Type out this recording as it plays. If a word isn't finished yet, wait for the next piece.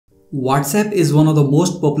WhatsApp is one of the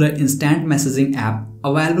most popular instant messaging app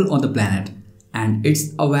available on the planet, and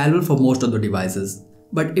it's available for most of the devices.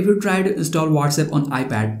 But if you try to install WhatsApp on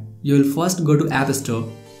iPad, you will first go to App Store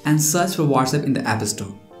and search for WhatsApp in the App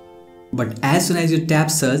Store. But as soon as you tap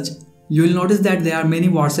search, you will notice that there are many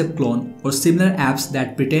WhatsApp clone or similar apps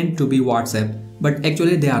that pretend to be WhatsApp, but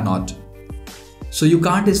actually they are not. So you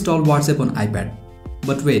can't install WhatsApp on iPad.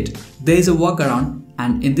 But wait, there is a workaround,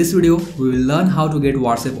 and in this video we will learn how to get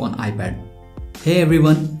WhatsApp on iPad. Hey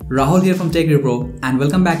everyone, Rahul here from TechRepro, and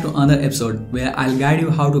welcome back to another episode where I'll guide you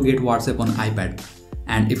how to get WhatsApp on iPad.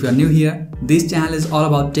 And if you are new here, this channel is all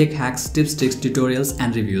about tech hacks, tips, tricks, tutorials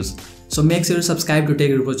and reviews. So make sure to subscribe to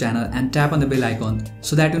TechRepro channel and tap on the bell icon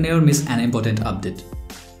so that you never miss an important update.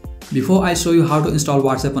 Before I show you how to install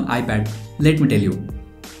WhatsApp on iPad, let me tell you,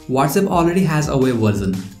 WhatsApp already has a web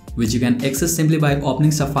version, which you can access simply by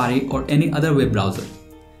opening Safari or any other web browser,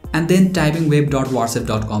 and then typing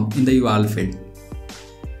web.whatsapp.com in the URL field.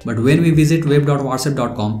 But when we visit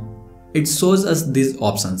web.whatsapp.com, it shows us these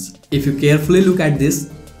options. If you carefully look at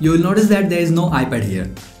this, you will notice that there is no iPad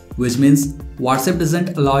here, which means WhatsApp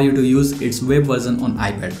doesn't allow you to use its web version on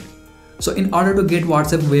iPad. So in order to get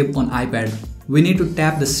WhatsApp web on iPad, we need to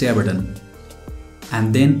tap the share button.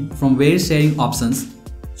 And then from various sharing options,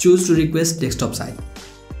 choose to request desktop site.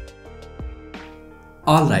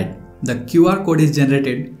 Alright, the QR code is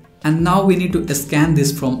generated and now we need to scan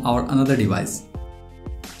this from our another device.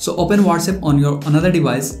 So open WhatsApp on your another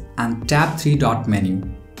device and tap 3-dot menu.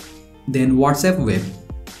 Then WhatsApp web.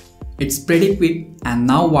 It's pretty quick, and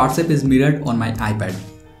now WhatsApp is mirrored on my iPad.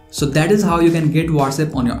 So that is how you can get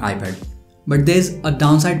WhatsApp on your iPad. But there's a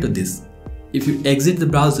downside to this. If you exit the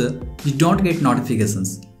browser, you don't get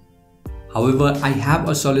notifications. However, I have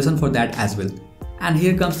a solution for that as well. And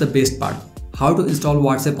here comes the best part, how to install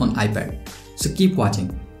WhatsApp on iPad. So keep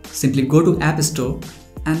watching. Simply go to App Store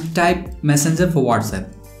and type Messenger for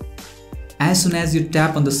WhatsApp. As soon as you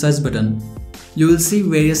tap on the search button, you will see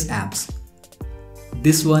various apps.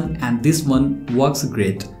 This one and this one works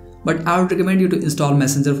great, but I would recommend you to install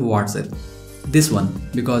Messenger for WhatsApp. This one,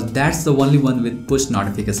 because that's the only one with push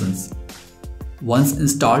notifications. Once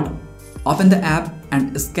installed, open the app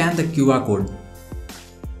and scan the QR code.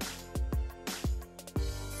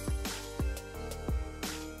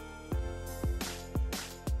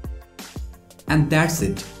 And that's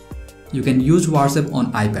it. You can use WhatsApp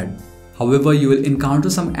on iPad. However, you will encounter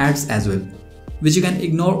some ads as well, which you can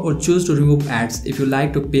ignore or choose to remove ads if you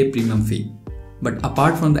like to pay premium fee. But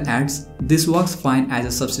apart from the ads, this works fine as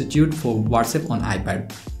a substitute for WhatsApp on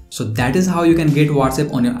iPad. So that is how you can get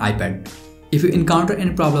WhatsApp on your iPad. If you encounter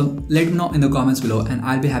any problem, let me know in the comments below and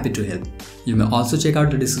I'll be happy to help. You may also check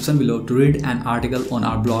out the description below to read an article on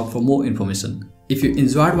our blog for more information. If you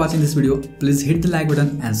enjoyed watching this video, please hit the like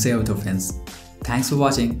button and share with your friends. Thanks for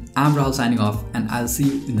watching. I'm Rahul signing off, and I'll see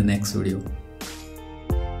you in the next video.